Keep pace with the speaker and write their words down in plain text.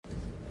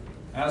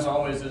As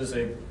always, it is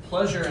a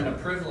pleasure and a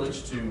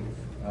privilege to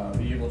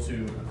be able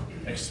to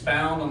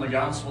expound on the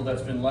gospel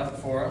that's been left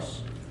for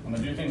us. I'm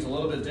going to do things a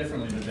little bit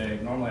differently today.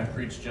 Normally I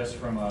preach just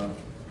from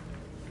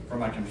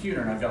my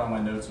computer, and I've got all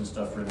my notes and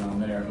stuff written on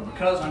there. But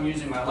because I'm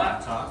using my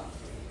laptop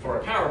for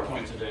a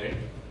PowerPoint today,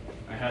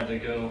 I had to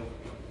go,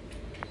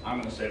 I'm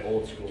going to say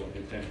old school and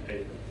do pen and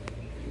paper.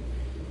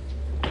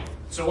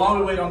 So while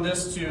we wait on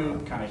this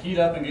to kind of heat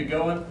up and get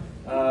going,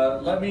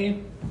 let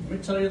me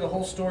tell you the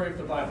whole story of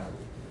the Bible.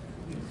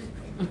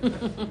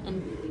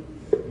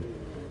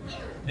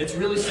 It's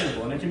really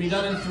simple, and it can be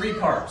done in 3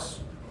 parts.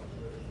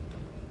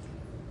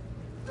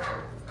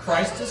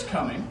 Christ is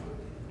coming.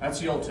 That's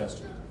the Old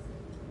Testament.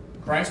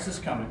 Christ is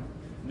coming.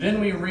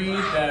 Then we read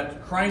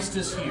that Christ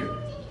is here,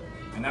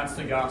 and that's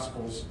the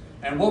Gospels.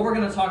 And what we're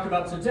going to talk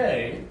about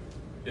today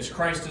is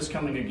Christ is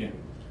coming again.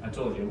 I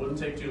told you, it wouldn't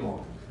take too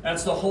long.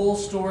 That's the whole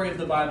story of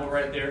the Bible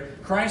right there.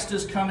 Christ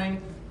is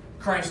coming.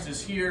 Christ is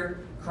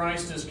here.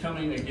 Christ is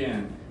coming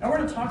again. And we're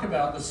going to talk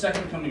about the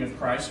second coming of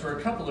Christ for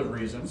a couple of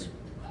reasons.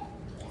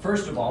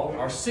 First of all,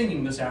 our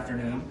singing this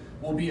afternoon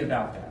will be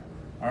about that.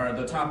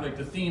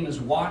 The theme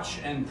is watch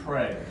and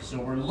pray. So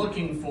we're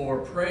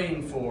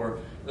praying for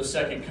the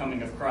second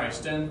coming of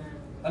Christ. And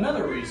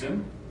another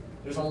reason,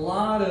 there's a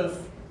lot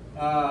of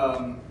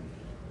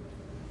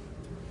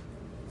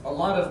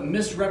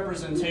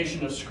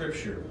misrepresentation of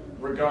Scripture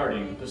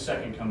regarding the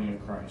second coming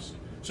of Christ.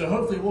 So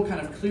hopefully we'll kind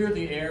of clear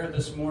the air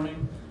this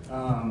morning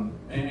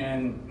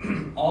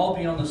and all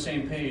be on the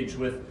same page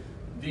with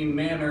the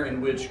manner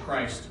in which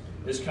Christ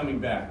is coming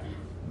back.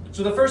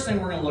 So the first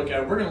thing we're going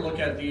to look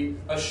at the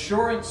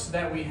assurance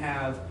that we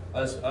have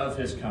of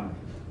His coming.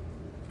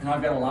 And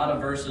I've got a lot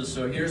of verses,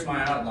 so here's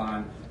my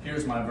outline,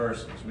 here's my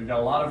verses. We've got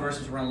a lot of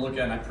verses we're going to look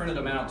at, and I printed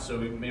them out so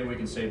maybe we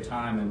can save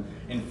time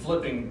in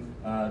flipping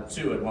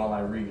to it while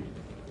I read.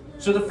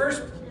 So the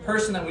first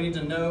person that we need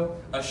to know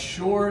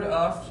assured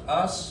of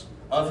us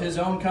of His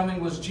own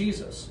coming was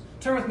Jesus.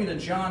 Turn with me to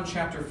John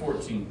chapter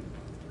 14.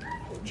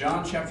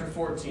 John chapter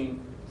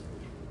 14.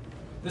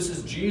 This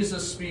is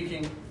Jesus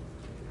speaking.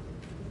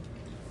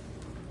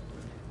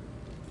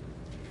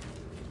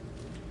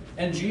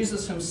 And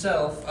Jesus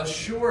Himself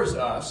assures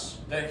us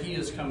that He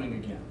is coming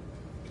again.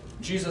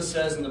 Jesus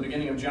says in the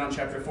beginning of John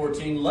chapter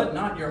 14, "Let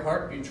not your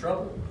heart be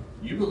troubled.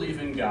 You believe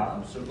in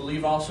God, so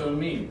believe also in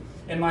me.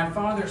 In my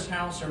Father's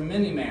house are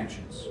many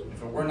mansions.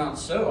 If it were not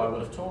so, I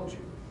would have told you.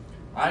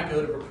 I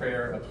go to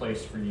prepare a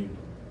place for you.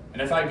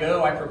 And if I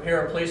go, I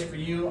prepare a place for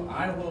you,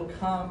 I will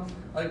come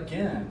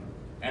again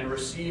and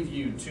receive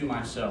you to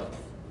myself,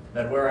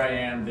 that where I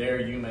am,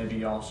 there you may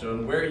be also.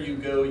 And where you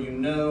go, you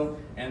know,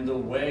 and the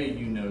way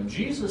you know."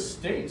 Jesus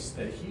states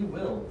that He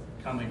will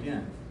come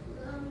again.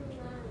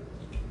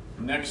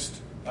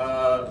 Next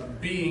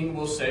being,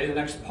 we'll say, the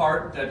next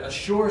part that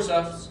assures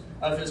us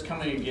of His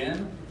coming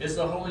again is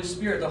the Holy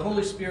Spirit. The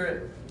Holy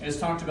Spirit is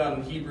talked about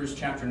in Hebrews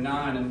chapter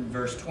 9 and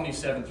verse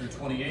 27 through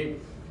 28.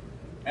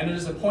 "And it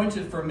is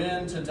appointed for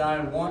men to die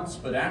once,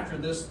 but after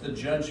this the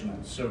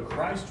judgment. So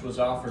Christ was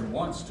offered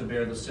once to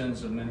bear the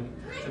sins of many.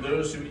 To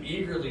those who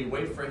eagerly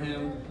wait for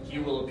Him, He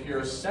will appear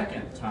a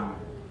second time,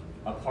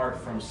 apart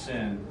from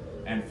sin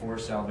and for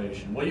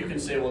salvation." Well, you can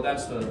say, well,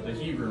 that's the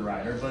Hebrew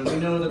writer, but we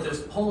know that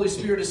this Holy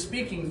Spirit is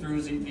speaking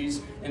through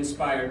these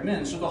inspired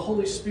men. So the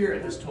Holy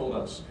Spirit has told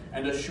us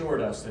and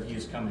assured us that He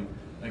is coming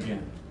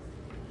again.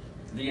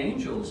 The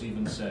angels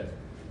even said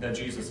that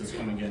Jesus is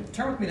coming again.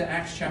 Turn with me to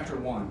Acts chapter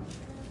 1.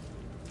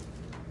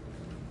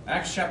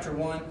 Acts chapter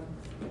 1,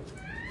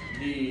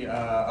 the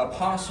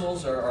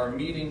apostles are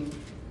meeting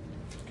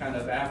kind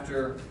of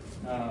after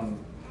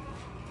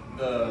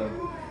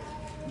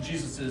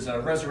Jesus'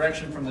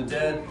 resurrection from the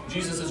dead.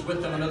 Jesus is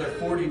with them another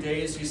 40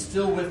 days. He's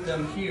still with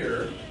them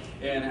here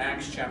in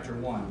Acts chapter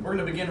 1. We're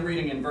going to begin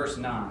reading in verse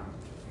 9.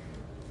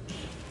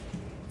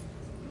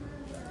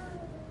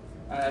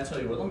 I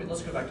tell you what,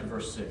 let's go back to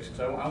verse 6,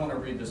 because I want to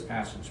read this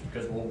passage,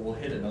 because we'll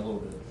hit it in a little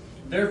bit.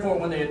 "Therefore,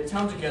 when they had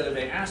come together,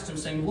 they asked Him,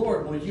 saying,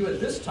 'Lord, will you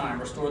at this time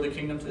restore the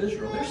kingdom to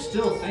Israel?'" They're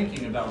still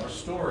thinking about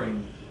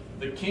restoring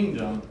the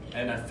kingdom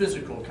in a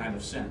physical kind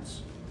of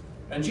sense.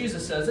 And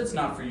Jesus says, "It's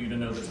not for you to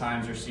know the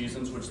times or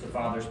seasons which the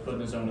Father has put in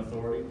His own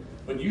authority,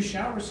 but you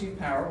shall receive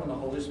power when the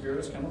Holy Spirit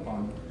has come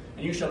upon you.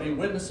 And you shall be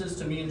witnesses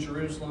to me in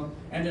Jerusalem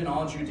and in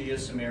all Judea,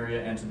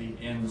 Samaria, and to the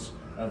ends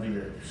of the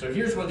earth." So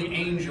here's where the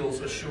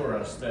angels assure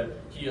us that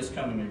He is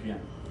coming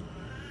again.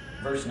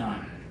 Verse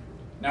 9.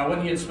 "Now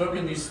when He had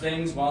spoken these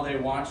things while they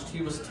watched,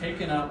 He was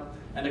taken up,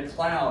 and a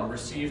cloud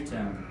received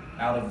Him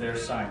out of their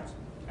sight.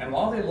 And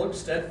while they looked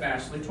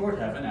steadfastly toward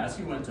heaven as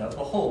He went up,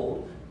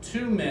 behold,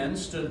 2 men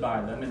stood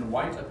by them in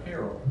white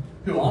apparel,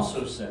 who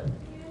also said,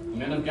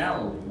 'Men of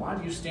Galilee, why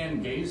do you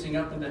stand gazing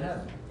up into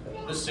heaven?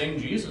 This same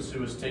Jesus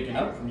who was taken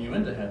up from you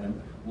into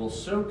heaven will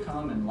so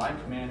come in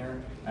like manner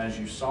as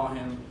you saw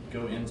Him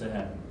go into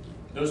heaven.'"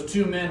 Those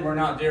 2 men were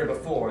not there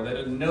before. They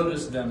didn't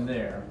notice them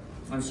there.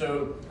 And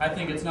so I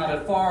think it's not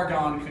a far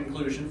gone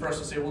conclusion for us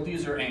to say, well,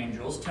 these are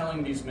angels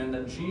telling these men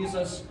that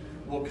Jesus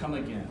will come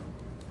again.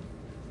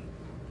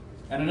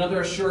 And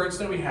another assurance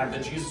that we have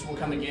that Jesus will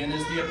come again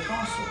is the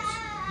apostles.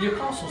 The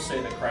apostles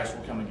say that Christ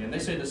will come again. They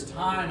say this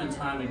time and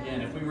time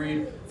again. If we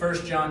read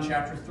 1 John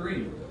chapter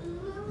 3,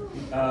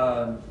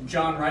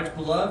 John writes,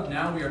 "Beloved,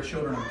 now we are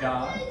children of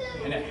God,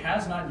 and it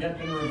has not yet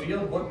been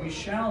revealed what we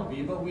shall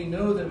be, but we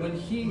know that when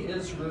he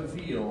is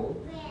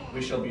revealed,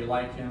 we shall be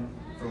like him,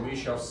 for we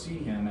shall see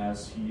him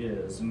as he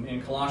is."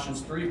 In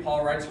Colossians 3,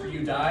 Paul writes, "For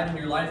you died, and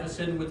your life is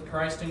hidden with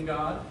Christ in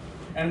God.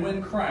 And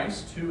when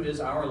Christ, who is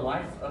our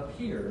life,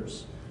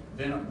 appears,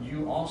 then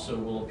you also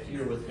will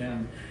appear with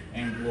him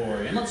in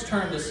glory." And let's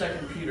turn to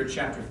 2 Peter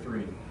chapter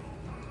 3.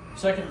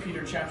 2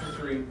 Peter chapter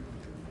 3,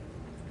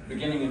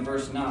 beginning in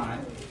verse 9.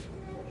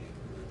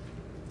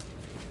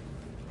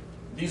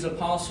 These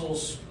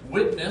apostles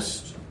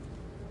witnessed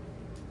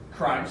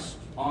Christ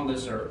on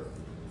this earth.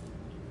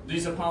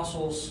 These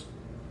apostles,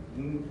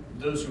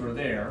 those who were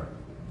there,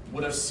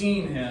 would have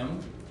seen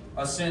him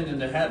ascend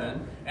into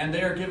heaven, and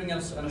they are giving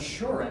us an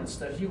assurance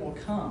that he will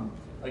come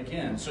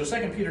again. So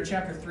 2 Peter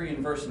chapter 3 and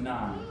verse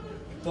 9.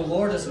 "The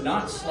Lord is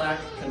not slack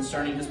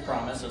concerning his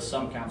promise, as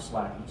some count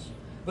slackness,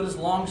 but is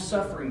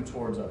long-suffering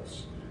towards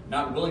us,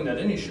 not willing that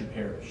any should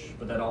perish,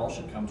 but that all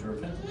should come to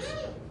repentance.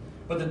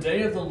 But the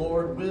day of the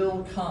Lord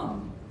will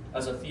come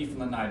as a thief in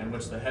the night, in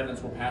which the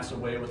heavens will pass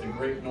away with a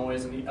great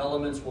noise, and the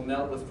elements will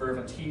melt with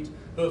fervent heat.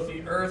 Both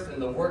the earth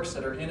and the works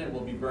that are in it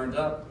will be burned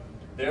up.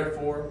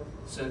 Therefore,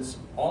 since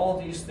all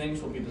these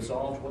things will be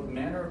dissolved, what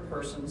manner of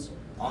persons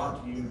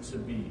ought you to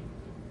be?"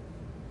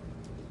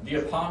 The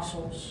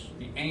apostles,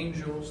 the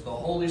angels, the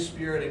Holy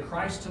Spirit, and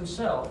Christ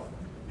himself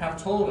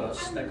have told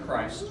us that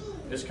Christ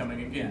is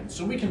coming again.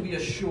 So we can be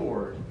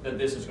assured that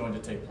this is going to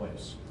take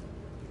place.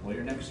 Well,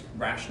 your next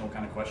rational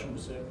kind of question would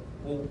say,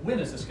 well, when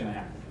is this going to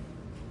happen?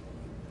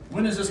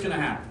 When is this going to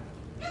happen?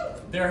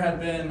 There have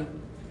been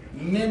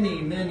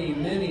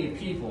many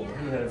people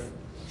who have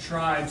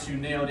tried to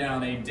nail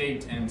down a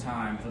date and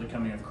time for the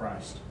coming of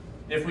Christ.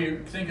 If we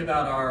think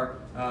about our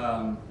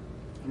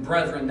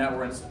brethren that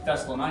were in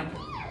Thessalonica,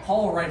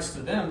 Paul writes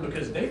to them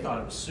because they thought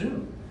it was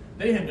soon.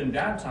 They had been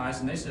baptized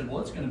and they said, well,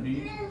 it's going to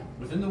be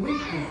within the week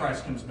when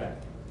Christ comes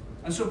back.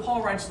 And so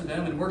Paul writes to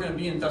them, and we're going to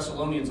be in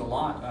Thessalonians a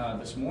lot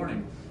this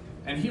morning,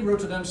 and he wrote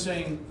to them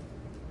saying,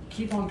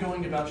 keep on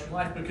going about your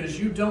life because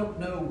you don't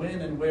know when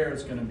and where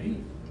it's going to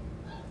be.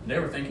 They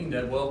were thinking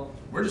that, well,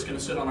 we're just going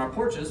to sit on our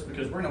porches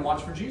because we're going to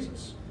watch for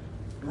Jesus.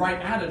 Right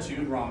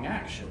attitude, wrong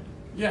action.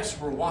 Yes,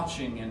 we're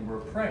watching and we're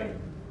praying,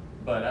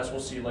 but as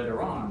we'll see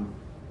later on,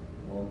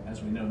 well,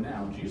 as we know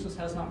now, Jesus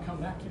has not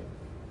come back yet.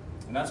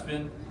 And that's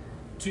been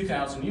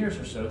 2,000 years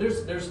or so.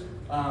 There's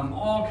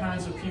all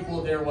kinds of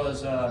people. There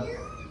was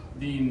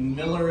the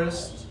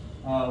Millerist,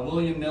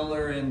 William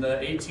Miller in the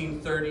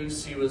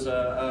 1830s. He was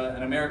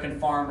an American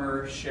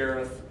farmer,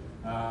 sheriff,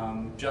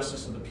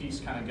 justice of the peace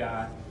kind of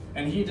guy.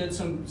 And he did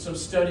some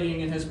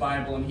studying in his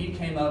Bible, and he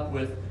came up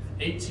with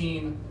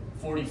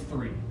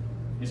 1843.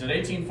 He said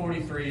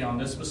 1843, on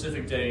this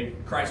specific day,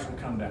 Christ will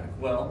come back.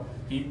 Well,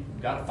 he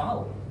got to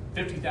follow it.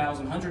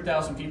 50,000,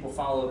 100,000 people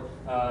followed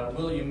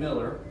William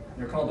Miller.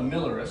 They're called the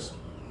Millerists.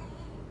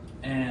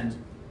 And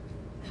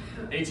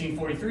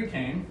 1843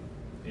 came,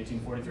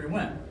 1843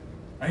 went.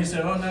 And he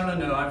said, oh,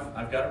 no,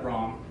 I've got it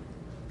wrong.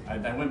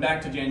 I went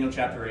back to Daniel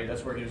chapter 8.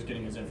 That's where he was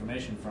getting his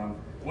information from.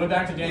 Went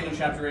back to Daniel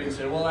chapter 8 and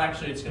said, well,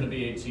 actually, it's going to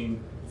be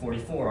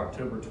 1844,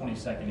 October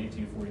 22nd,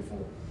 1844.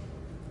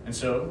 And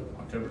so,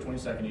 October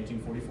 22nd,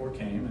 1844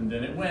 came, and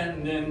then it went,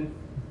 and then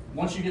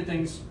once you get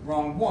things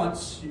wrong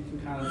once, you can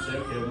kind of say,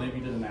 okay, well, maybe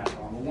you did the math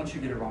wrong. But once you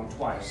get it wrong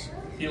twice,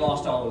 he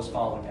lost all of his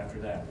following after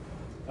that.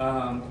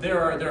 There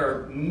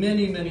are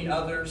many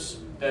others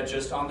that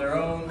just on their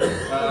own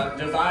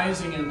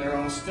devising and their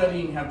own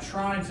studying have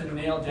tried to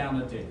nail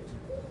down a date.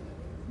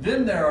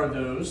 Then there are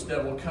those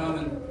that will come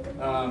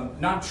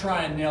and not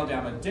try and nail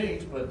down a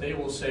date, but they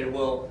will say,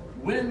 well,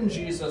 when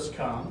Jesus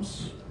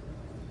comes,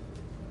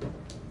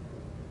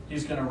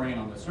 he's going to reign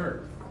on this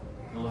earth.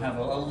 He'll have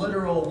a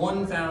literal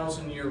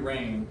 1,000-year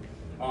reign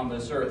on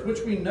this earth,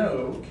 which we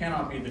know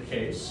cannot be the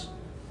case.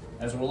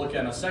 As we'll look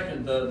at in a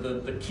second,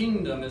 the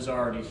kingdom is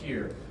already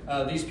here.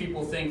 These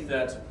people think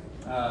that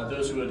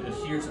those who would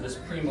adhere to this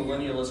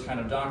premillennialist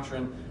kind of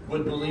doctrine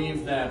would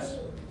believe that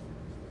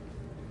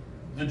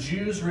the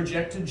Jews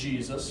rejected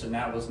Jesus, and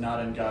that was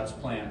not in God's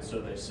plan, so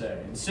they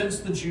say. And since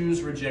the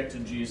Jews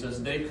rejected Jesus,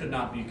 they could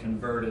not be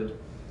converted.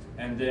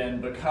 And then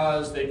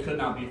because they could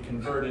not be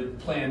converted,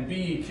 plan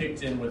B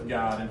kicked in with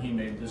God, and he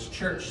made this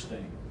church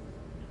thing.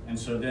 And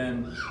so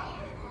then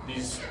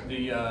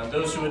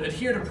those who would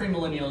adhere to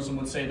premillennialism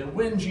would say that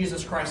when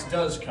Jesus Christ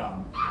does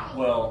come,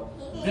 well,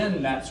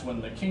 then that's when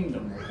the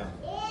kingdom will come.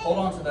 Hold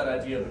on to that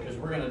idea because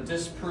we're going to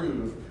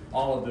disprove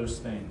all of those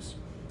things.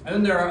 And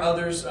then there are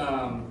others,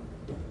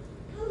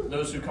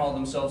 those who call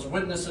themselves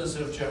witnesses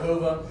of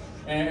Jehovah,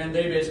 and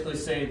they basically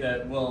say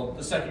that, well,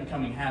 the second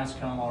coming has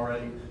come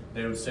already.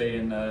 They would say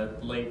in the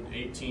late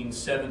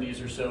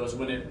 1870s or so is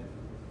when it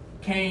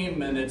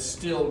came, and it's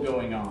still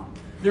going on.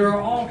 There are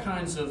all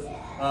kinds of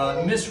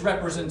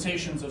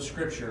misrepresentations of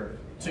Scripture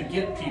to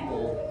get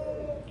people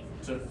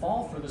to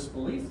fall for this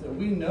belief that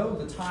we know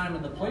the time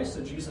and the place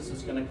that Jesus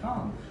is going to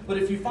come. But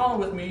if you follow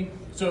with me,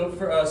 so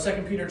for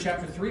 2 Peter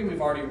chapter 3,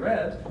 we've already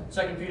read.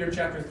 2 Peter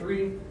chapter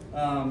 3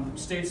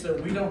 states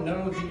that we don't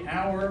know the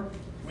hour,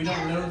 we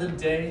don't know the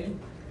day,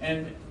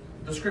 and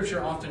the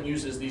Scripture often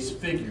uses these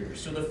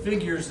figures. So the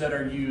figures that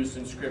are used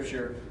in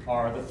Scripture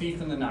are the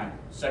thief in the night,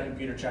 2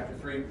 Peter chapter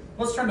 3.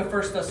 Let's turn to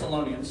 1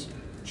 Thessalonians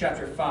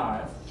chapter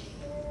 5.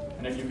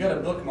 And if you've got a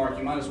bookmark,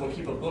 you might as well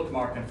keep a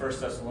bookmark in 1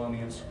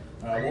 Thessalonians.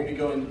 We'll be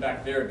going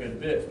back there a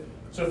good bit.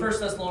 So 1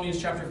 Thessalonians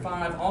chapter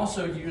 5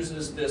 also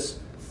uses this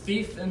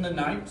thief in the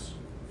night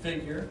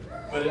figure,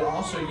 but it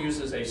also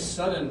uses a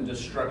sudden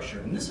destruction.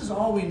 And this is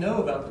all we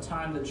know about the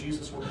time that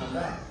Jesus will come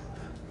back.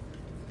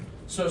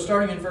 So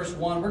starting in verse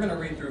 1, we're going to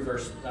read through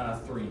verse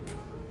 3.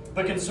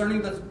 But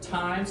concerning the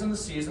times and the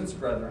seasons,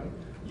 brethren,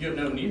 you have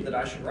no need that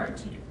I should write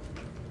to you.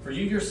 For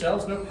you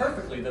yourselves know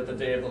perfectly that the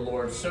day of the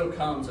Lord so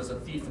comes as a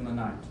thief in the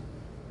night.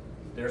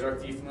 There's our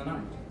thief in the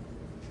night.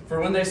 For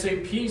when they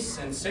say peace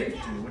and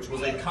safety, which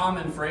was a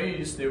common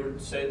phrase, they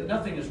would say that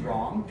nothing is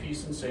wrong,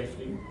 peace and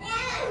safety.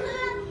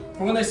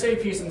 For when they say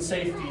peace and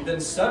safety, then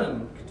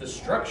sudden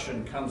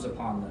destruction comes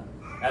upon them.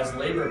 As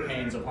labor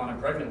pains upon a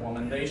pregnant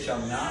woman, they shall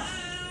not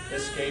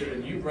escape.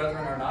 And you,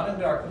 brethren, are not in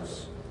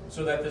darkness,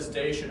 so that this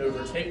day should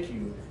overtake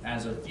you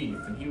as a thief.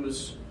 And he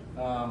was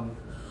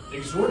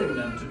exhorting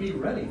them to be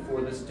ready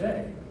for this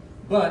day.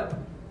 But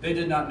they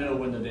did not know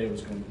when the day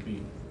was going to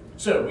be.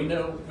 So we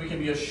know we can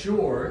be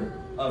assured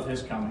of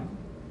his coming.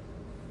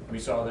 We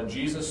saw that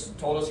Jesus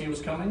told us he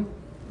was coming,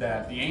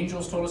 that the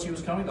angels told us he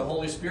was coming, the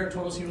Holy Spirit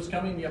told us he was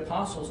coming, the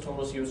apostles told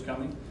us he was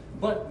coming.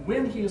 But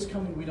when he is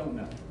coming, we don't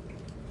know.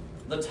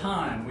 The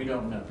time, we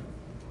don't know.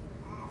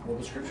 Well,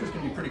 the Scriptures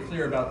can be pretty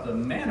clear about the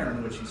manner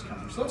in which he's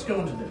coming. So let's go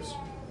into this.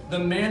 The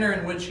manner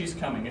in which he's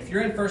coming. If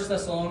you're in 1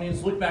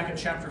 Thessalonians, look back at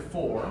chapter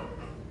 4,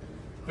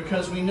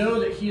 because we know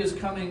that he is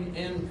coming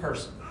in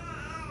person.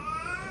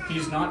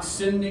 He's not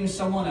sending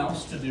someone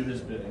else to do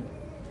his bidding.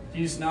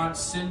 He's not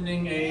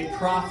sending a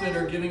prophet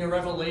or giving a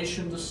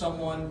revelation to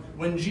someone.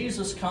 When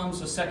Jesus comes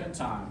the second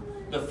time,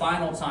 the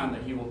final time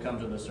that he will come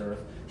to this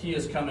earth, he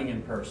is coming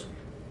in person.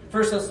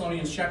 1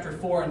 Thessalonians chapter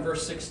 4 and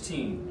verse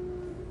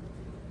 16.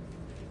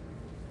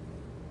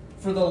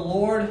 For the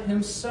Lord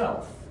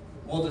himself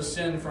will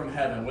descend from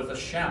heaven with a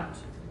shout,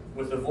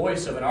 with the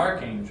voice of an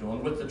archangel,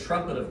 and with the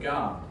trumpet of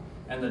God.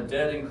 And the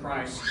dead in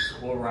Christ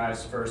will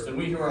rise first. And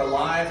we who are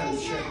alive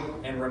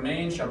and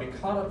remain shall be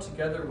caught up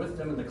together with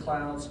them in the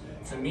clouds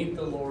to meet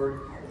the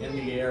Lord in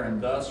the air,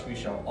 and thus we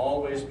shall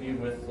always be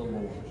with the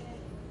Lord.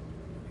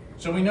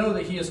 So we know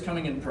that he is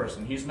coming in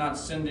person. He's not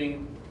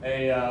sending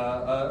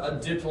a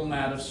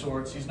diplomat of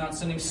sorts. He's not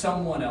sending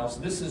someone else.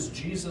 This is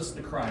Jesus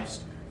the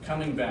Christ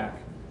coming back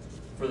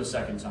for the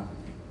second time.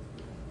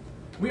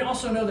 We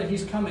also know that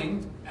he's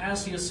coming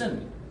as he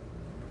ascended.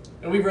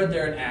 And we read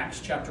there in Acts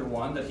chapter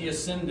 1 that he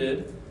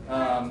ascended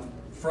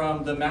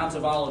from the Mount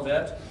of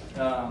Olivet.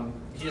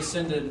 He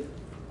ascended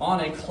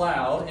on a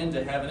cloud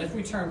into heaven. If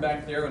we turn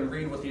back there and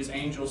read what these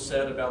angels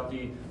said about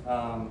the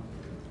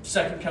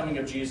second coming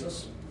of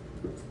Jesus,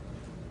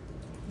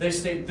 they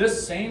state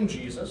this same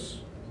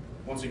Jesus,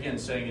 once again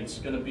saying it's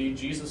going to be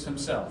Jesus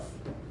himself,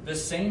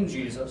 this same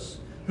Jesus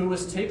who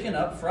was taken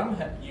up from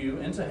you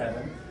into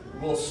heaven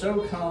will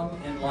so come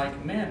in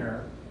like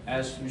manner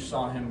as you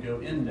saw him go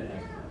into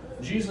heaven.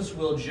 Jesus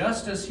will,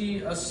 just as he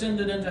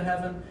ascended into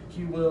heaven,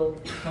 he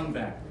will come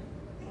back.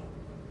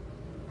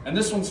 And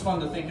this one's fun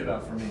to think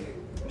about for me.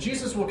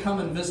 Jesus will come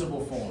in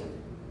visible form.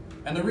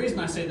 And the reason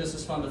I say this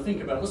is fun to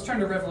think about, let's turn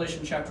to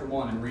Revelation chapter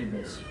 1 and read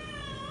this.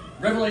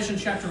 Revelation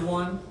chapter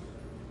 1,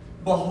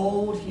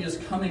 behold, he is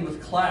coming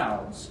with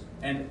clouds,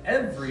 and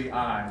every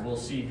eye will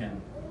see him,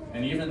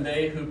 and even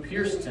they who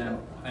pierced him,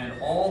 and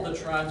all the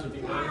tribes of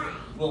the earth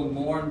will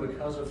mourn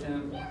because of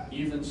him,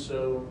 even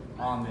so,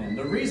 amen.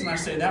 The reason I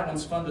say that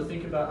one's fun to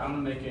think about,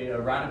 I'm going to make a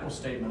radical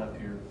statement up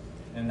here,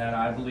 in that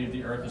I believe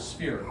the earth is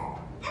spherical.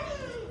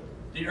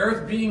 The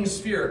earth being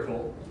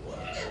spherical,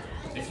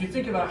 if you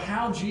think about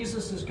how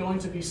Jesus is going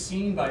to be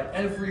seen by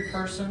every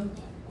person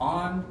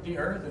on the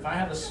earth, if I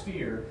have a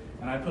sphere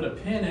and I put a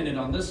pin in it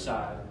on this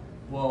side,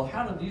 well,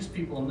 how do these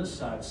people on this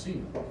side see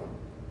him?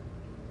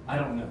 I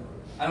don't know.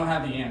 I don't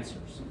have the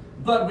answers.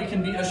 But we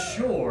can be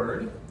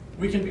assured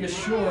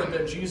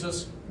that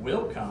Jesus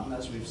will come,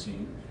 as we've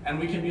seen, and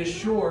we can be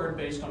assured,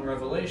 based on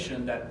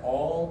Revelation, that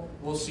all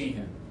will see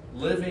him.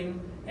 Living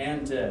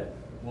and dead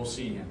will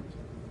see him.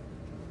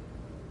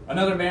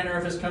 Another manner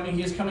of his coming,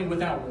 he is coming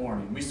without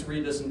warning. We used to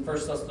read this in 1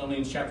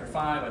 Thessalonians chapter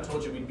 5. I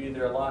told you we'd be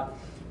there a lot.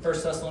 1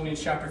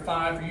 Thessalonians chapter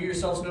 5, for you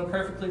yourselves know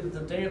perfectly that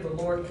the day of the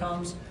Lord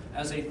comes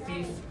as a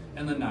thief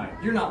in the night.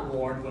 You're not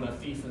warned when a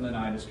thief in the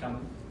night is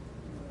coming.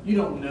 You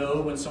don't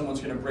know when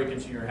someone's going to break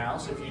into your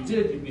house. If you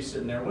did, you'd be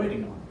sitting there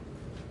waiting on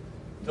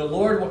it. The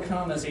Lord will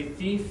come as a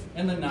thief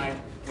in the night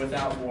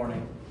without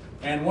warning.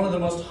 And one of the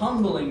most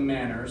humbling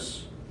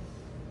manners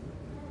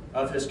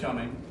of his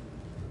coming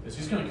is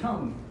he's going to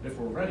come if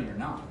we're ready or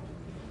not.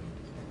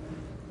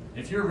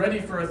 If you're ready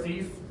for a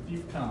thief, the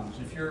thief comes.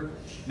 If you're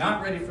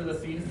not ready for the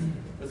thief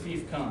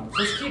comes.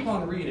 Let's keep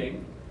on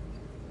reading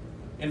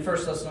in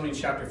 1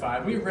 Thessalonians chapter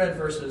 5. We read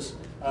verses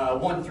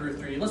 1 through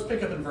 3. Let's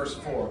pick up in verse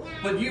 4.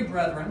 But you,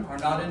 brethren, are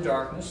not in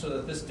darkness, so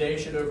that this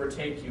day should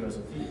overtake you as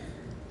a thief.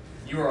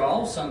 You are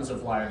all sons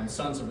of light and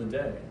sons of the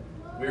day.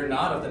 We are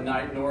not of the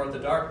night nor of the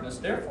darkness.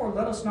 Therefore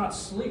let us not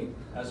sleep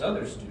as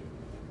others do,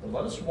 but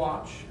let us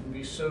watch and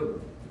be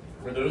sober.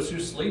 For those who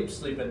sleep,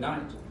 sleep at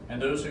night,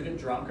 and those who get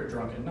drunk are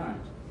drunk at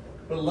night.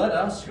 But let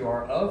us who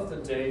are of the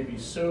day be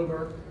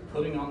sober,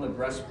 putting on the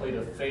breastplate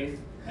of faith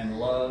and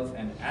love,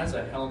 and as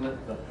a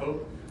helmet the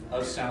hope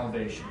of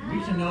salvation.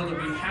 We can know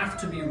that we have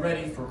to be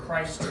ready for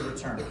Christ to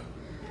return.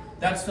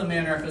 That's the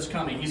manner of his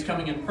coming. He's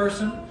coming in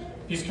person.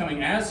 He's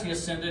coming as he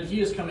ascended.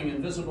 He is coming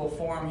in visible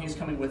form. He's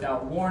coming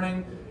without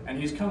warning. And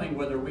he's coming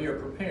whether we are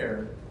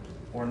prepared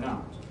or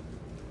not.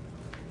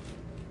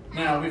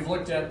 Now, we've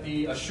looked at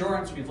the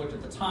assurance. We've looked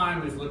at the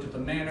time. We've looked at the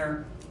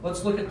manner.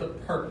 Let's look at the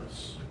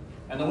purpose.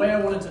 And the way I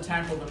wanted to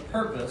tackle the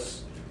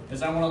purpose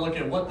is I want to look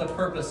at what the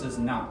purpose is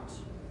not.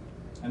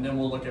 And then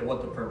we'll look at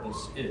what the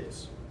purpose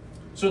is.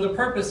 So the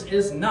purpose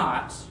is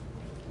not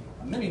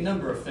many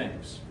number of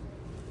things.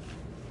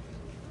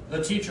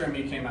 The teacher in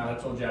me came out.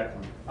 I told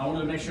Jacqueline, I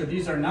wanted to make sure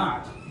these are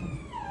not.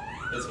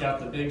 It's got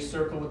the big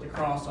circle with the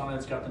cross on it.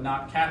 It's got the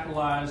not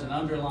capitalized and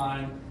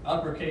underlined,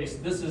 uppercase.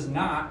 This is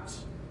not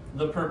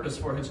the purpose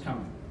for his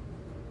coming.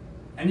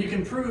 And you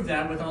can prove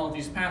that with all of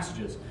these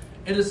passages.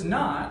 It is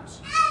not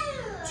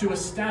to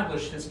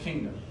establish his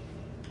kingdom.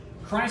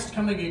 Christ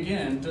coming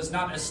again does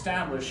not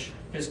establish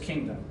his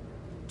kingdom.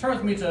 Turn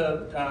with me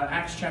to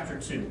Acts chapter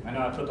 2. I know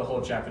I put the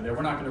whole chapter there.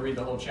 We're not going to read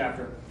the whole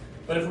chapter.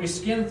 But if we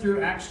skim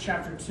through Acts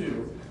chapter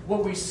 2,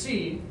 what we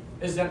see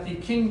is that the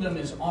kingdom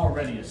is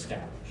already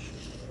established.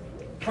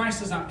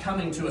 Christ is not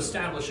coming to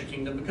establish a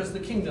kingdom because the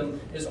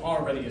kingdom is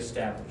already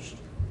established.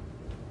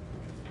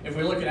 If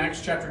we look at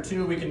Acts chapter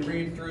 2, we can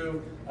read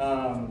through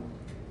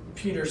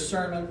Peter's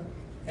sermon.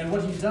 And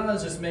what he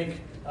does is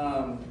make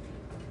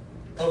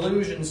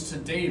allusions to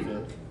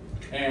David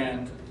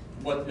and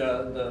what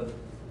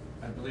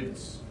I believe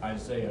it's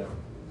Isaiah.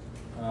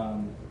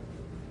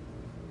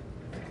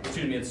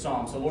 It's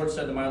Psalms. The Lord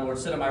said to my Lord,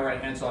 sit at my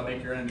right hand till I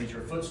make your enemies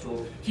your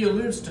footstool. He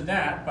alludes to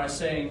that by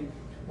saying,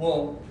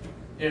 well,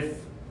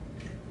 if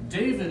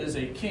David is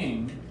a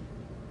king,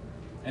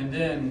 and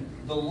then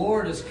the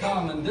Lord has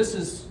come, and this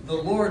is the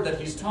Lord that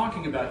he's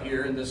talking about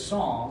here in this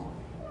psalm,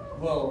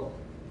 well,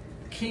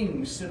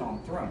 kings sit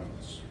on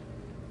thrones.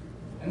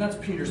 And that's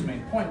Peter's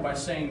main point by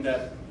saying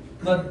that,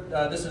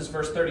 this is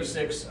verse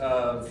 36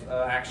 of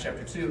Acts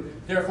chapter 2,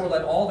 therefore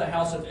let all the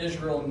house of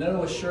Israel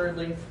know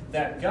assuredly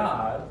that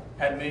God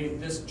had made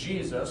this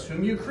Jesus,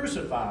 whom you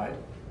crucified,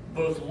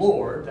 both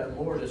Lord, that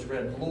Lord is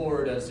read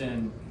Lord as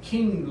in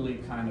kingly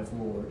kind of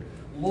Lord,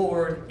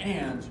 Lord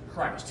and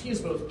Christ. He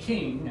is both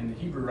king, and the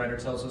Hebrew writer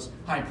tells us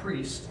high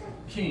priest,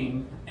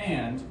 king,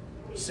 and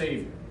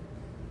Savior.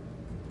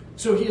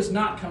 So he is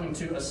not coming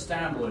to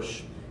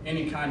establish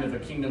any kind of a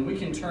kingdom. We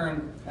can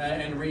turn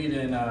and read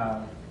in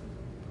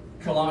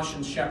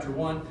Colossians chapter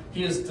 1.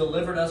 He has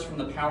delivered us from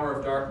the power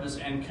of darkness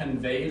and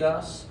conveyed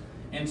us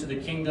into the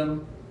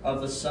kingdom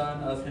of the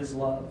Son of his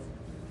love.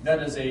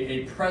 That is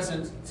a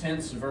present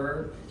tense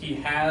verb. He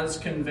has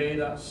conveyed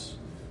us.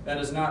 That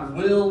is not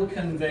will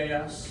convey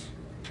us.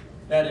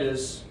 That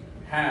is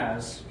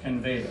has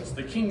conveyed us.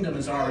 The kingdom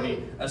is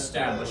already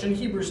established. In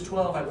Hebrews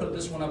 12, I put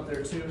this one up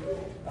there too,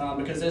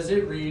 because as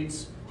it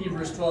reads,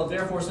 Hebrews 12,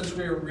 therefore, since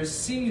we are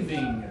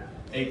receiving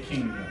a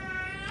kingdom,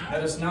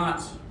 that is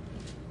not,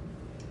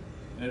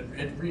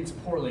 it reads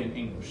poorly in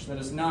English, that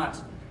is not,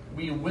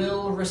 we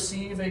will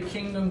receive a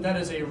kingdom, that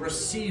is a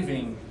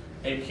receiving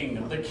a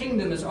kingdom. The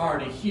kingdom is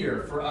already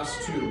here for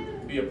us to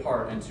be a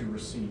part and to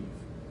receive.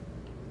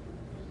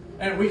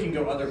 And we can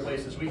go other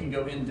places. We can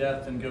go in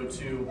depth and go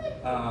to,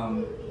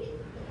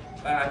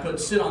 I put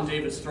sit on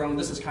David's throne.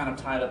 This is kind of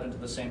tied up into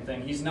the same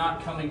thing. He's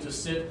not coming to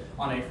sit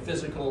on a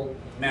physical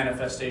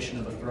manifestation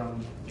of a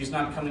throne. He's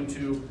not coming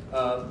to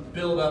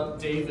build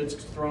up David's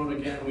throne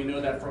again. We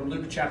know that from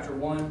Luke chapter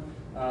 1.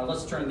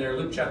 Let's turn there.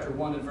 Luke chapter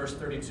 1 and verse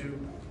 32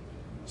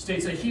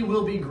 states that he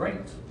will be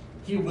great.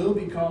 He will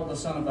be called the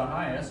Son of the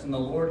Highest, and the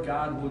Lord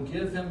God will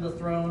give him the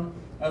throne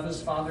of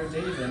his father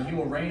David, and he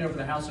will reign over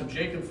the house of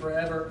Jacob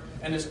forever,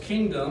 and his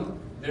kingdom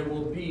there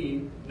will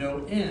be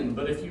no end.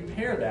 But if you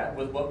pair that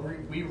with what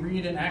we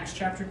read in Acts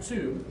chapter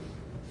 2,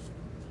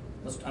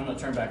 I'm going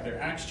to turn back there.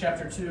 Acts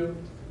chapter 2,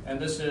 and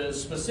this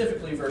is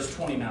specifically verse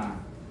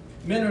 29.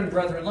 Men and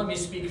brethren, let me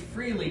speak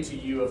freely to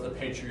you of the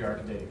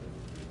patriarch David.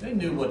 They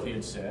knew what he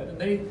had said,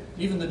 and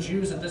even the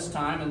Jews at this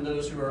time and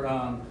those who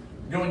are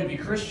going to be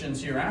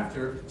Christians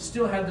hereafter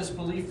still had this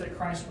belief that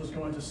Christ was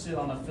going to sit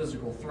on a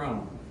physical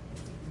throne.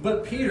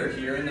 But Peter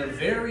here, in the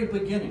very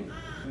beginning,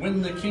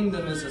 when the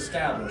kingdom is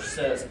established,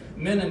 says,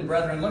 men and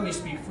brethren, let me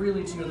speak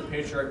freely to you of the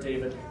patriarch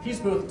David. He's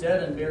both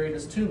dead and buried.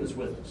 His tomb is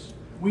with us.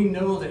 We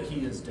know that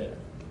he is dead.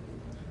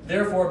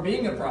 Therefore,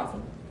 being a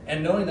prophet,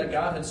 and knowing that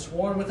God had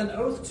sworn with an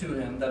oath to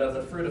him that of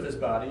the fruit of his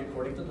body,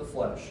 according to the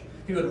flesh,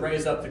 he would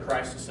raise up the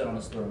Christ to sit on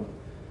his throne.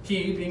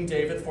 He, being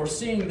David,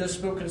 foreseeing this,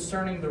 spoke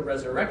concerning the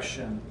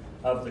resurrection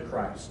of the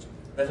Christ,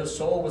 that his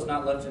soul was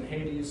not left in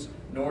Hades,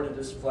 nor did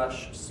his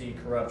flesh see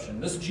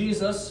corruption. This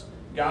Jesus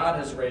God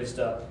has raised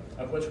up,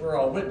 of which we're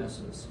all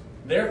witnesses.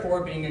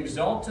 Therefore, being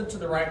exalted to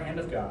the right hand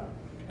of God,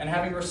 and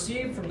having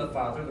received from the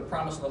Father the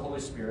promise of the Holy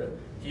Spirit,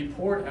 he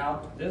poured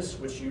out this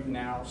which you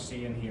now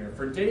see and hear.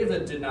 For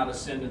David did not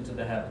ascend into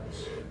the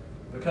heavens,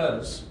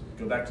 because,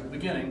 go back to the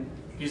beginning,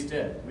 he's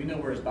dead. We know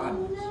where his body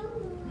is.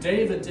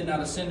 David did not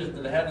ascend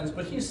into the heavens,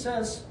 but he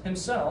says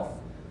himself,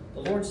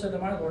 the Lord said to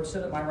my Lord,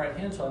 sit at my right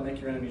hand till I make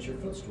your enemies your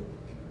footstool.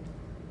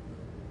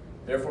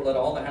 Therefore let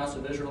all the house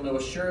of Israel know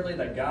assuredly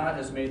that God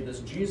has made this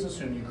Jesus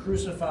whom you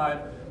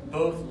crucified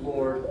both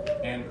Lord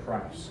and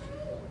Christ.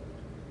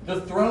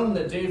 The throne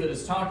that David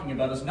is talking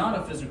about is not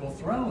a physical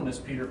throne, as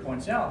Peter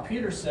points out.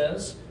 Peter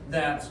says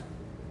that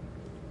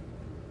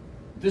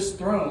this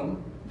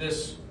throne,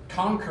 this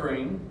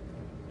conquering,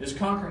 is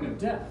conquering of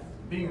death,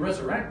 being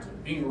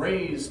resurrected, being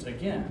raised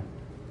again.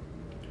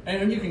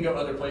 And you can go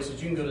other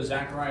places. You can go to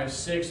Zechariah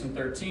 6 and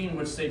 13,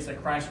 which states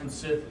that Christ would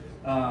sit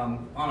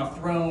on a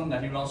throne,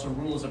 that he would also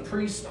rule as a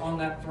priest on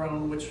that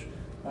throne, which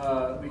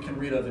we can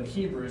read of in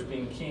Hebrews,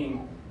 being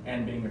king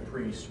and being a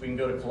priest. We can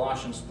go to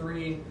Colossians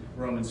 3,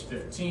 Romans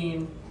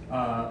 15,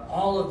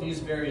 all of these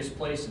various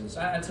places.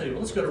 I tell you,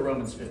 let's go to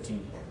Romans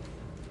 15.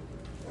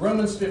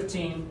 Romans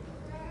 15,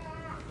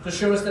 to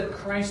show us that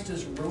Christ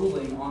is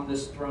ruling on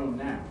this throne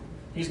now.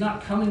 He's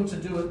not coming to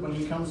do it when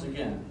he comes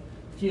again.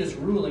 He is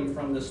ruling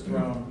from this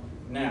throne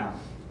now.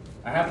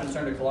 I happen to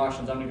turn to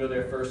Colossians. I'm going to go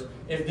there first.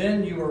 If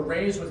then you were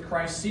raised with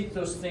Christ, seek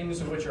those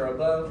things which are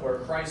above, where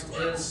Christ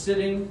is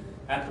sitting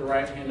at the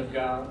right hand of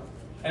God.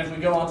 And if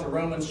we go on to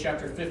Romans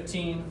chapter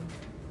 15,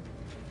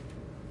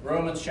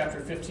 Romans chapter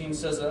 15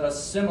 says a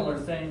similar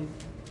thing.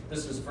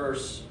 This is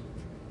verse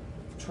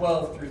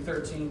 12 through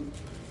 13.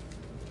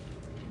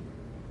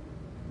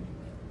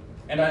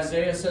 And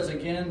Isaiah says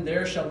again,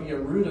 there shall be a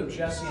root of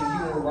Jesse, and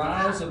you will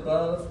rise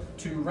above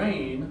to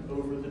reign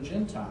over the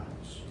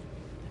Gentiles.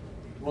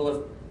 Well,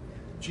 if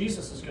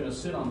Jesus is going to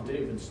sit on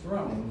David's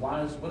throne, what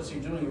is he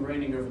doing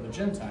reigning over the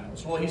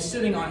Gentiles? Well, he's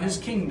sitting on his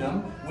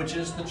kingdom, which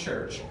is the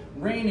church,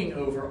 reigning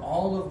over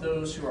all of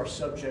those who are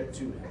subject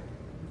to him,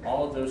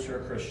 all of those who are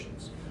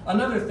Christians.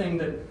 Another thing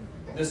that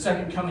the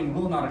second coming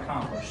will not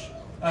accomplish,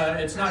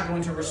 it's not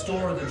going to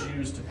restore the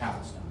Jews to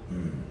Palestine.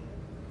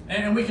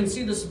 And we can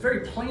see this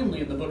very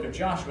plainly in the book of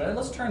Joshua.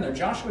 Let's turn there.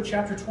 Joshua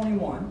chapter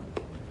 21.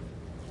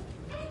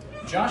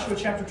 Joshua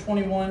chapter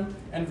 21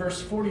 and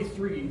verse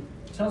 43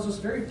 tells us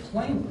very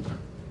plainly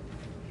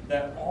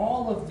that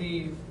all of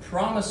the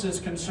promises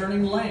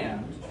concerning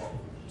land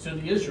to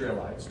the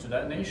Israelites, to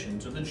that nation,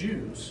 to the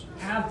Jews,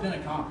 have been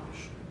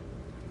accomplished.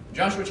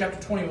 Joshua chapter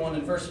 21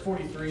 and verse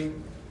 43,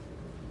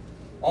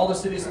 all the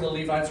cities of the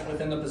Levites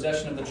within the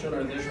possession of the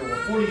children of Israel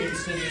were 48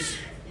 cities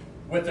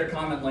with their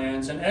common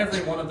lands, and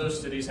every one of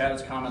those cities had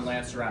its common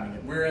land surrounding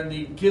it. We're in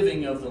the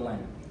giving of the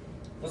land.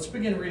 Let's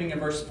begin reading in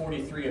verse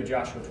 43 of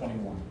Joshua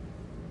 21.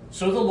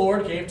 So the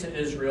Lord gave to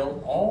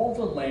Israel all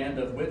the land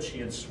of which he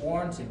had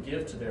sworn to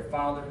give to their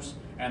fathers,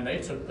 and they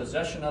took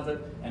possession of it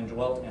and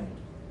dwelt in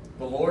it.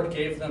 The Lord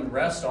gave them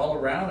rest all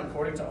around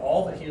according to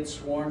all that he had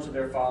sworn to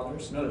their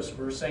fathers. Notice,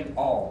 we're saying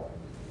all,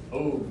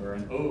 over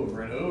and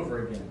over and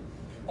over again.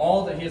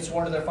 All that he had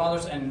sworn to their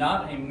fathers, and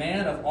not a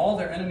man of all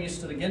their enemies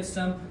stood against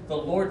them. The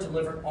Lord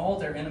delivered all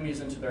their enemies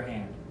into their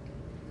hand.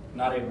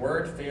 Not a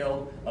word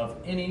failed of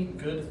any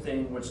good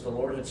thing which the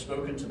Lord had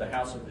spoken to the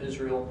house of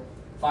Israel.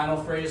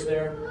 Final phrase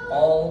there,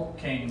 all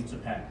came to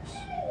pass.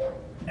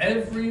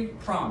 Every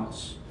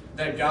promise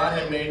that God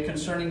had made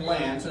concerning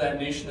land to that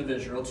nation of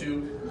Israel,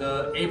 to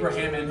the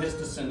Abraham and his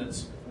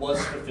descendants,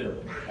 was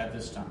fulfilled at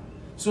this time.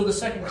 So the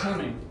second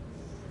coming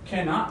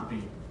cannot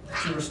be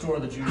to restore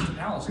the Jews to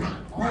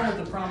Palestine. All of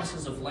the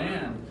promises of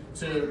land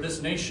to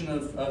this nation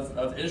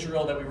of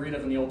Israel that we read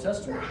of in the Old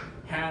Testament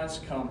has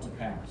come to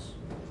pass.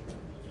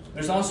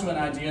 There's also an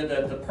idea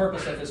that the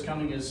purpose of his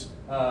coming is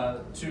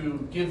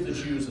to give the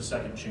Jews a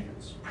second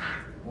chance.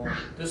 Well,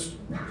 this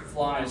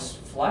flies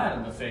flat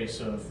in the face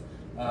of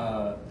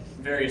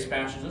various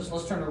passages.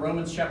 Let's turn to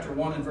Romans chapter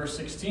 1 and verse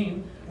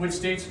 16, which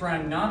states, "For I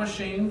am not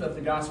ashamed of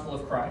the gospel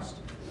of Christ,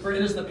 for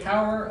it is the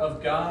power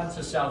of God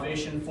to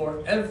salvation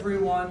for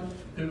everyone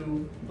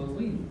who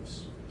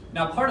believes."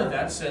 Now, part of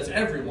that says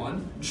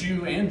everyone,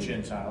 Jew and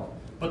Gentile,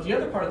 but the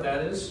other part of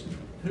that is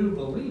who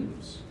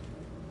believes.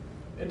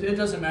 It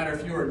doesn't matter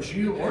if you're a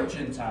Jew or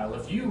Gentile.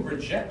 If you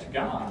reject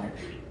God,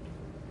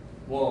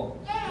 well,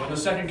 when the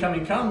second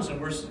coming comes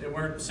and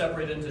we're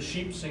separated into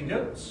sheep and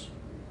goats,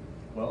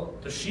 well,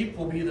 the sheep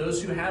will be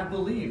those who have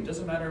believed.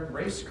 Doesn't matter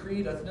race,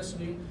 creed,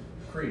 ethnicity,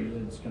 creed.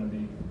 It's going to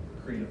be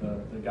creed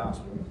of the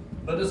gospel.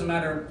 But it doesn't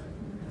matter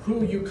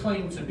who you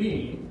claim to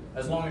be,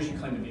 as long as you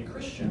claim to be a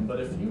Christian. But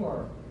if you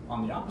are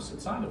on the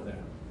opposite side of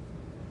that,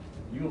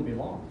 you will be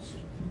lost.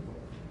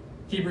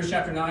 Hebrews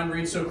chapter 9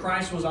 reads, "So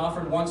Christ was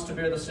offered once to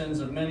bear the sins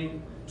of many.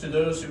 To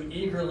those who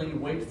eagerly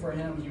wait for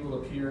him, he will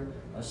appear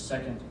a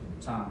second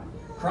time."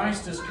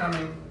 Christ is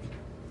coming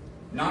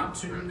not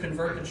to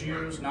convert the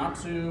Jews, not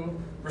to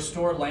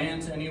restore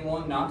land to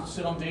anyone, not to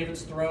sit on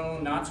David's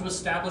throne, not to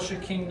establish a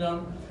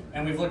kingdom.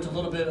 And we've looked a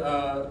little bit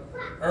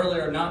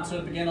earlier, not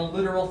to begin a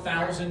literal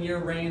 1,000-year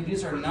reign.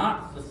 These are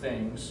not the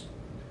things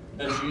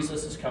that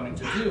Jesus is coming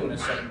to do in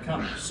his second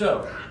coming.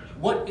 So,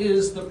 what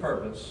is the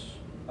purpose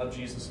of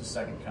Jesus'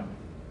 second coming?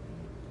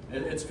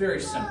 It's very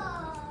simple.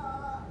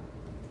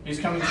 He's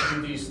coming to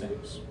do these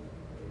things.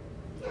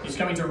 He's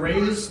coming to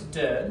raise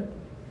dead,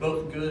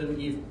 both good and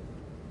evil.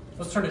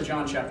 Let's turn to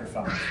John chapter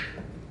 5.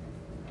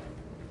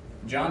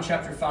 John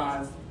chapter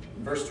 5,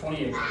 verse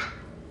 28.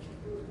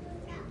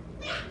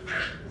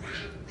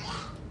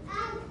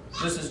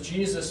 This is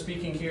Jesus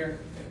speaking here.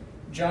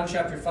 John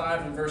chapter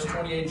 5 and verse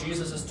 28,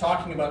 Jesus is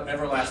talking about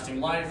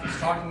everlasting life. He's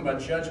talking about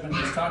judgment.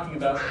 He's talking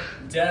about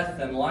death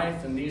and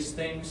life and these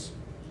things.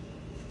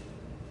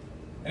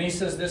 And he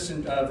says this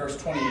in verse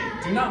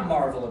 28, "Do not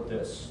marvel at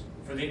this,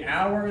 for the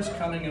hour is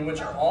coming in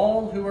which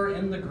all who are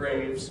in the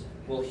graves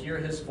will hear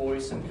his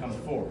voice and come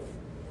forth.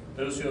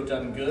 Those who have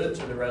done good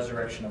to the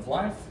resurrection of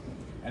life,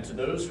 and to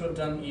those who have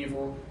done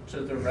evil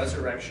to the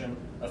resurrection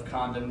of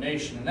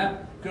condemnation." And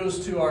that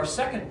goes to our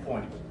second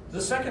point,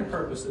 the second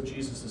purpose that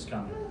Jesus is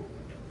coming.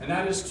 And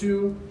that is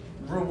to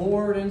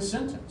reward and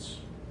sentence.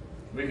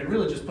 We can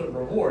really just put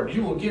reward.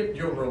 You will get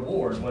your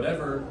reward.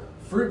 Whatever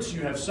fruits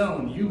you have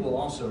sown, you will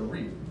also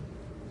reap.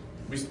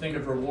 We think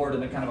of reward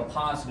in a kind of a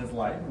positive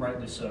light,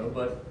 rightly so,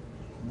 but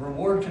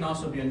reward can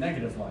also be a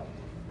negative light.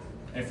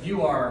 If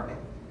you are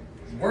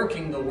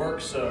working the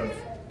works of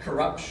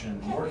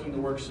corruption, working the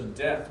works of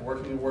death,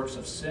 working the works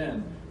of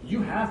sin,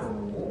 you have a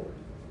reward.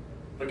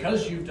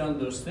 Because you've done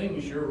those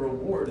things, your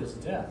reward is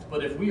death.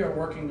 But if we are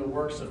working the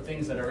works of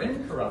things that are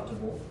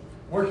incorruptible,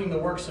 working the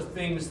works of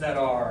things that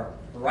are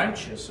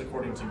righteous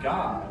according to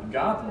God,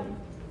 godly,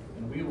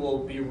 then we will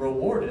be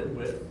rewarded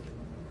with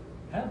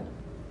heaven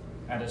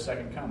at his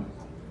second coming.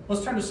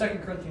 Let's turn to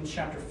 2 Corinthians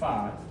chapter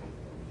 5.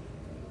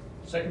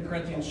 2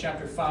 Corinthians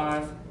chapter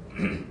 5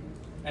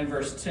 and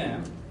verse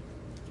 10.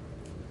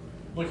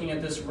 Looking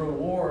at this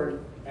reward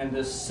and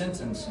this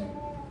sentencing.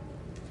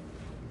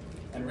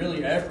 And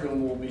really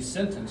everyone will be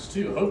sentenced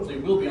to. Hopefully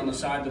we'll be on the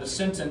side that is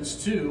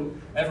sentenced to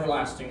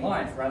everlasting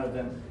life rather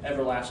than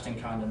everlasting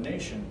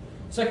condemnation.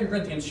 2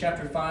 Corinthians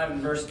chapter 5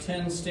 and verse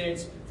 10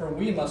 states, "For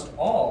we must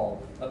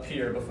all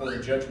appear before the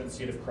judgment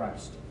seat of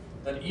Christ,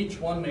 that each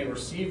one may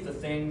receive the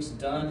things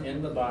done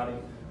in the body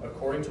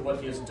according to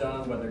what he has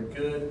done, whether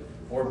good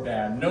or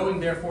bad. Knowing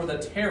therefore the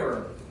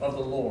terror of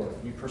the Lord,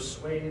 we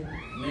persuade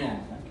men."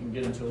 I can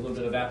get into a little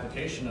bit of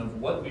application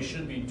of what we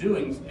should be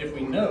doing if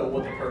we know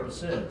what the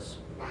purpose is.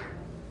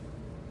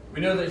 We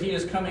know that he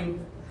is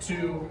coming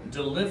to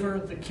deliver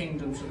the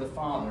kingdom to the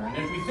Father. And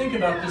if we think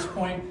about this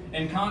point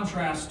in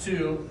contrast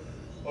to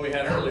what we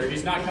had earlier,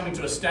 he's not coming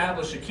to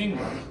establish a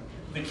kingdom.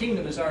 The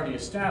kingdom is already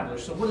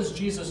established. So what is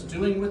Jesus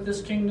doing with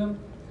this kingdom?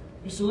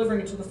 He's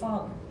delivering it to the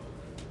Father.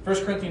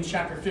 1 Corinthians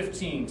chapter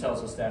 15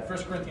 tells us that.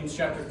 1 Corinthians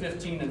chapter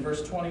 15 and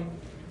verse 20.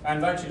 I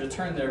invite you to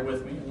turn there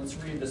with me and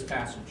let's read this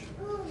passage.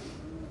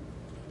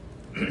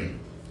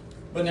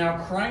 "But now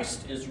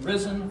Christ is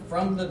risen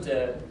from the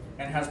dead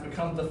and has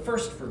become the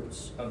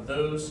firstfruits of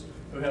those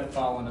who have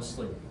fallen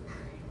asleep.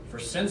 For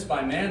since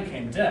by man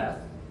came death,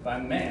 by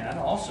man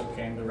also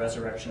came the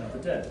resurrection of the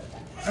dead."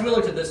 And we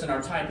looked at this in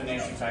our type and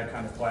antitype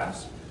kind of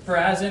class. "For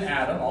as in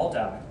Adam all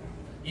die,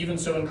 even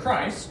so in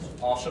Christ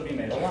all shall be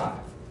made alive.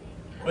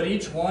 But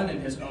each one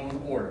in his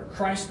own order.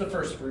 Christ the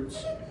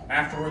firstfruits,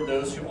 afterward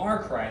those who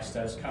are Christ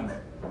as coming.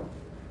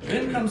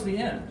 Then comes the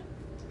end,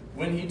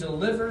 when he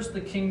delivers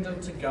the kingdom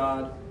to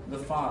God the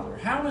Father."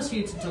 How is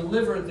he to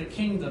deliver the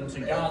kingdom to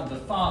God the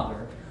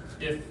Father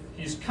if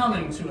he's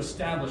coming to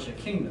establish a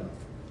kingdom?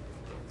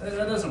 That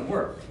doesn't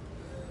work.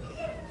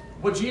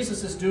 What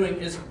Jesus is doing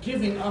is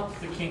giving up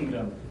the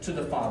kingdom to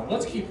the Father.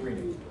 Let's keep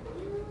reading.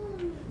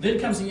 "Then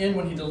comes the end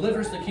when he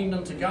delivers the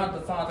kingdom to God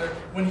the Father,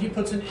 when he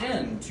puts an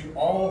end to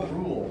all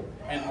rule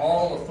and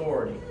all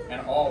authority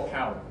and all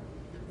power.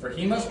 For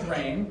he must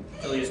reign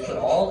till he has put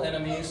all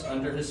enemies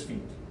under his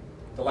feet.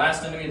 The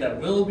last enemy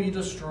that will be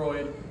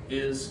destroyed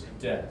is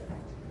death."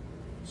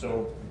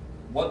 So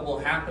what will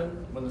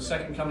happen when the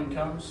second coming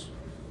comes?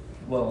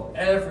 Well,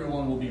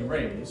 everyone will be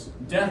raised.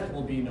 Death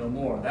will be no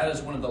more. That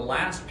is one of the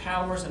last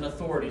powers and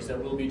authorities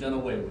that will be done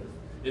away with,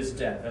 is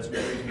death, as we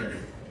read here.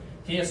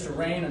 He has to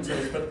reign until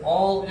he's put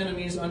all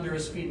enemies under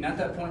his feet. And at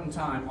that point in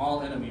time,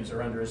 all enemies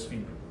are under his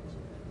feet.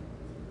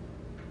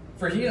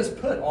 "For he has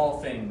put all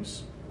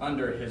things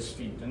under his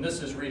feet." And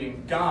this is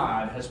reading,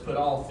 God has put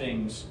all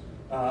things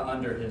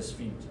under his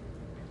feet.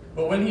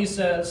 But when he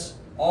says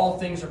all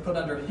things are put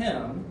under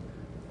him,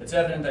 it's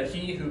evident that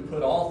he who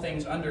put all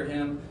things under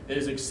him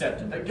is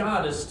accepted. That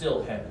God is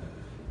still head.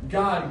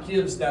 God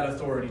gives that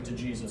authority to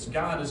Jesus.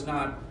 God is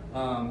not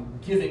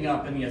giving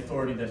up any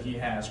authority that he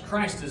has.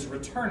 Christ is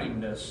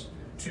returning this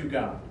to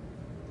God.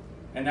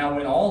 And now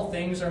when all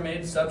things are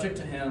made subject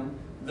to him,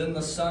 then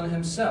the Son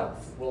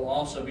himself will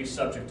also be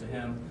subject to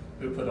him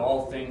who put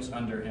all things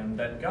under him,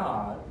 that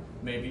God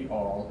may be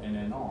all and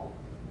in all.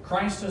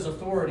 Christ has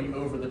authority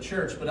over the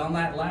church, but on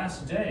that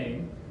last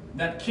day,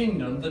 that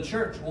kingdom, the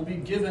church, will be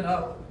given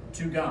up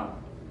to God.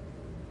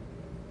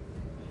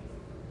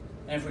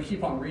 And if we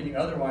keep on reading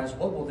otherwise,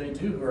 what will they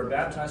do who are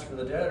baptized for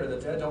the dead, or the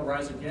dead don't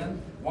rise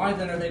again? Why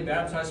then are they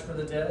baptized for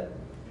the dead?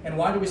 And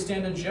why do we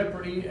stand in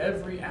jeopardy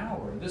every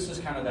hour? This is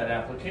kind of that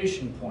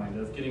application point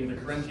of getting the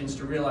Corinthians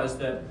to realize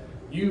that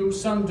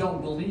some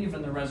don't believe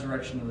in the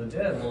resurrection of the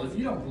dead. Well, if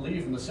you don't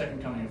believe in the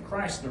second coming of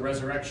Christ, the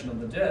resurrection of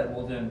the dead,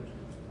 well then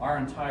our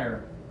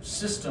entire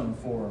system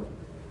for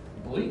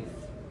belief,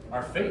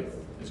 our faith,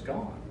 is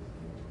gone.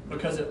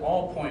 Because it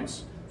all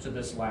points to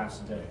this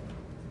last day.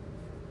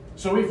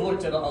 So we've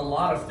looked at a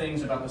lot of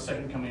things about the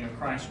second coming of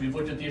Christ. We've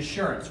looked at the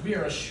assurance. We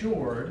are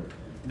assured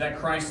that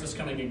Christ is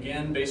coming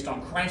again based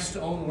on Christ's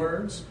own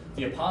words,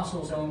 the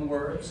apostles' own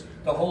words,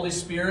 the Holy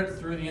Spirit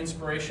through the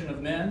inspiration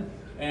of men,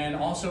 and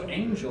also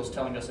angels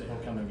telling us that he'll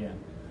come again.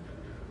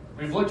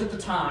 We've looked at the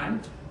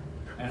time,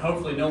 and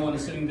hopefully no one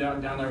is sitting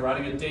down there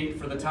writing a date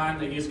for the time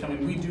that he is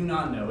coming. We do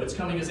not know. It's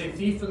coming as a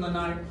thief in the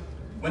night.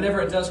 Whenever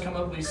it does come, it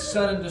will be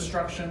sudden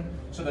destruction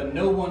so that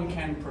no one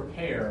can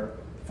prepare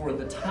for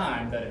the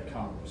time that it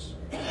comes.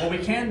 What we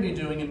can be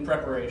doing in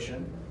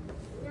preparation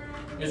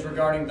is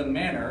regarding the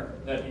manner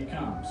that he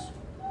comes.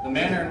 The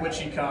manner in which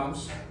he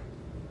comes.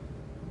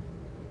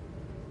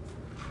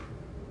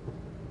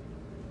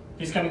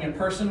 He's coming in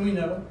person, we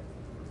know.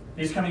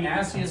 He's coming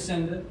as he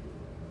ascended.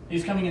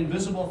 He's coming in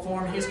visible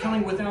form. He's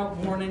coming without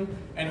warning.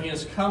 And he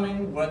is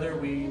coming whether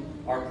we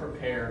are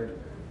prepared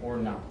or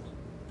not.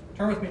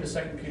 Turn with me to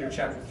 2 Peter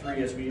chapter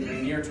 3 as we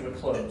near to a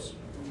close.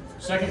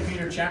 2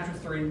 Peter chapter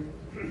 3.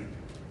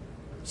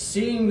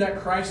 Seeing that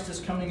Christ is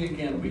coming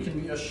again, we can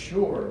be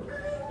assured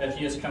that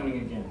he is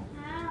coming again.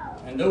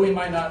 And though we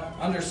might not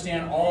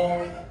understand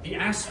all the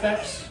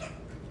aspects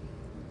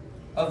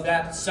of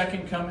that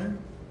second coming,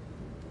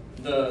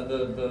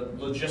 the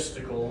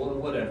logistical,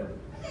 whatever,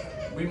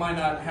 we might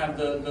not have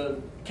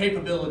the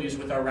capabilities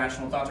with our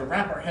rational thought to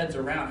wrap our heads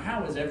around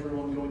how is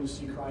everyone going to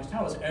see Christ?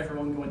 How is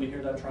everyone going to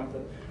hear that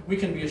trumpet? We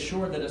can be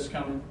assured that it's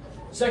coming.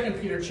 2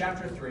 Peter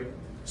chapter 3,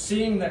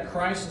 seeing that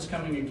Christ is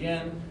coming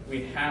again,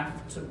 we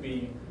have to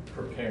be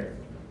prepared.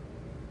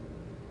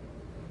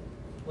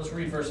 Let's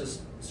read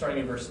verses starting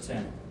in verse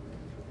 10.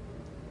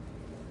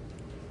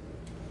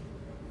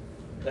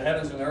 The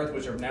heavens and the earth,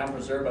 which are now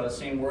preserved by the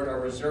same word, are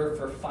reserved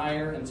for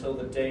fire until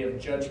the day of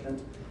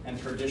judgment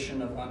and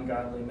perdition of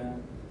ungodly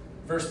men.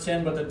 Verse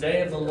 10, but the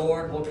day of the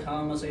Lord will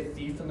come as a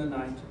thief in the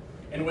night,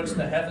 in which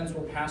the heavens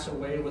will pass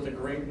away with a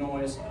great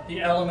noise.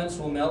 The elements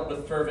will melt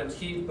with fervent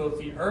heat. Both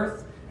the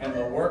earth and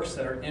the works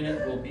that are in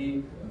it will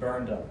be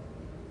burned up.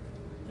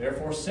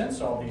 Therefore,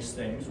 since all these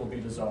things will be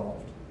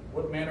dissolved,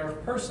 what manner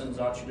of persons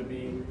ought you to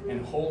be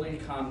in holy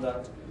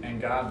conduct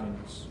and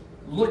godliness,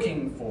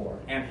 looking for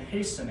and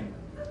hastening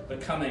the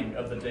coming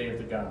of the day of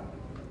the God,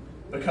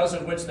 because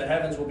of which the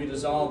heavens will be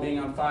dissolved, being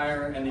on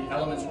fire, and the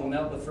elements will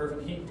melt with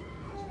fervent heat?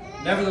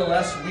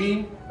 Nevertheless,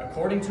 we,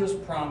 according to his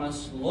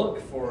promise,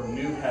 look for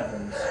new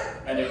heavens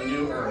and a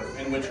new earth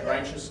in which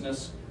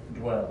righteousness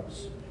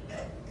dwells.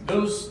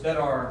 Those that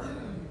are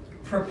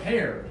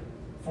prepared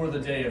for the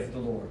day of the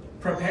Lord,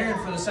 prepared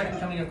for the second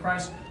coming of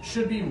Christ,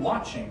 should be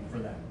watching for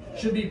that,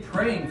 should be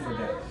praying for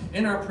that.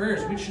 In our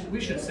prayers, we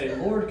should say,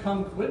 Lord,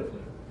 come quickly.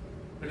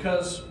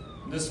 Because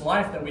this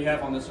life that we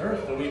have on this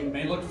earth, though we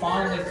may look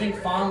fondly, think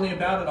fondly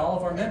about it, all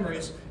of our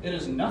memories, it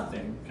is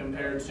nothing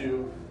compared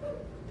to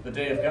the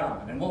day of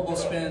God and what we'll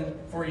spend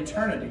for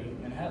eternity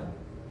in heaven.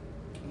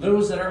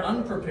 Those that are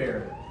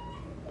unprepared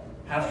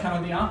have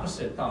kind of the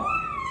opposite thought.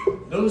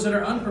 Those that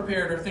are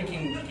unprepared are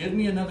thinking, give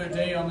me another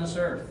day on this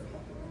earth.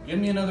 Give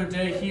me another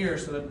day here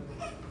so that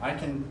I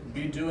can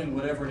be doing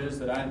whatever it is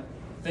that I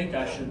think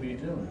I should be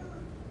doing.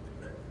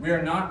 We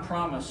are not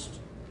promised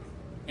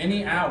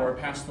any hour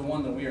past the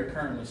one that we are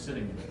currently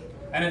sitting in.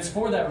 And it's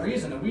for that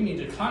reason that we need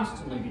to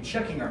constantly be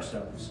checking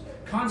ourselves,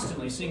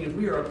 constantly seeing if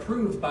we are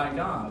approved by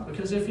God.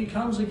 Because if he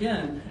comes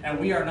again and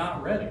we are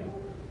not ready,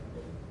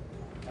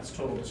 that's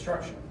total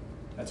destruction.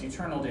 That's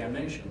eternal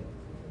damnation.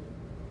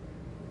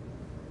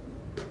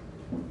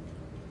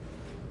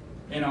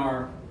 In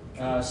our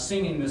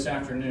singing this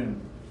afternoon,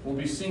 we'll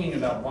be singing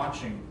about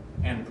watching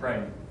and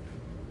praying.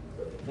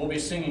 We'll be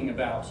singing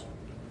about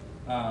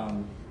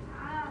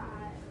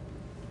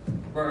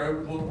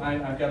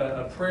I've got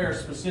a prayer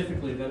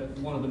specifically that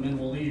one of the men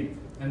will lead,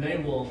 and they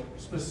will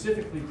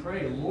specifically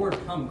pray, Lord,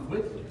 come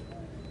quickly.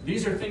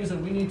 These are things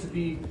that we need to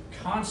be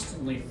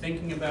constantly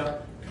thinking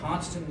about,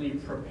 constantly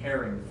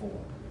preparing for.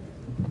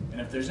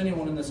 And if there's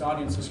anyone in this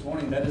audience this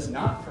morning that is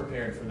not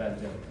prepared for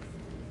that day,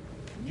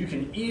 you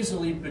can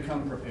easily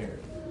become prepared.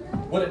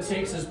 What it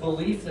takes is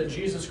belief that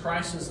Jesus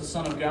Christ is the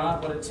Son of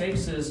God. What it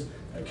takes is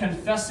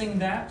confessing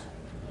that.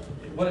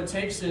 What it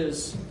takes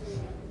is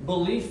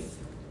belief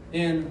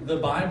in the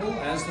Bible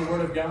as the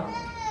Word of God.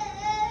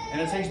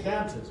 And it takes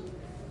baptism.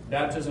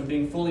 Baptism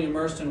being fully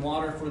immersed in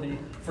water for the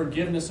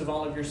forgiveness of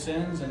all of your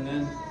sins. And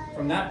then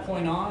from that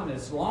point on,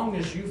 as long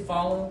as you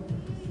follow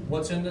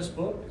what's in this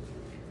book,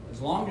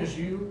 as long as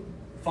you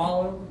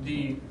follow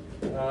the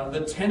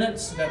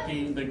tenets that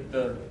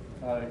the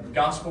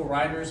gospel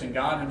writers and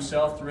God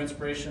himself through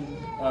inspiration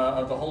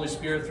of the Holy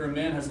Spirit through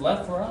men has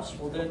left for us,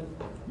 well then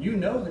you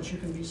know that you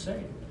can be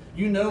saved.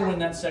 You know when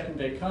that second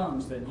day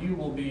comes that you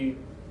will be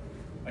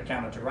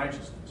accounted to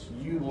righteousness.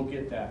 You will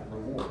get that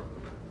reward.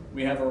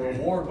 We have a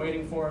reward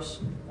waiting for us.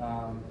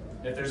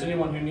 If there's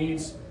anyone who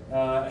needs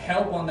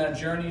help on that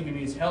journey, who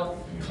needs help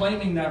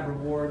claiming that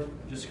reward,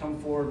 just come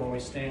forward while we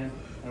stand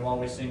and while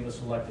we sing the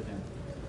selected hymn.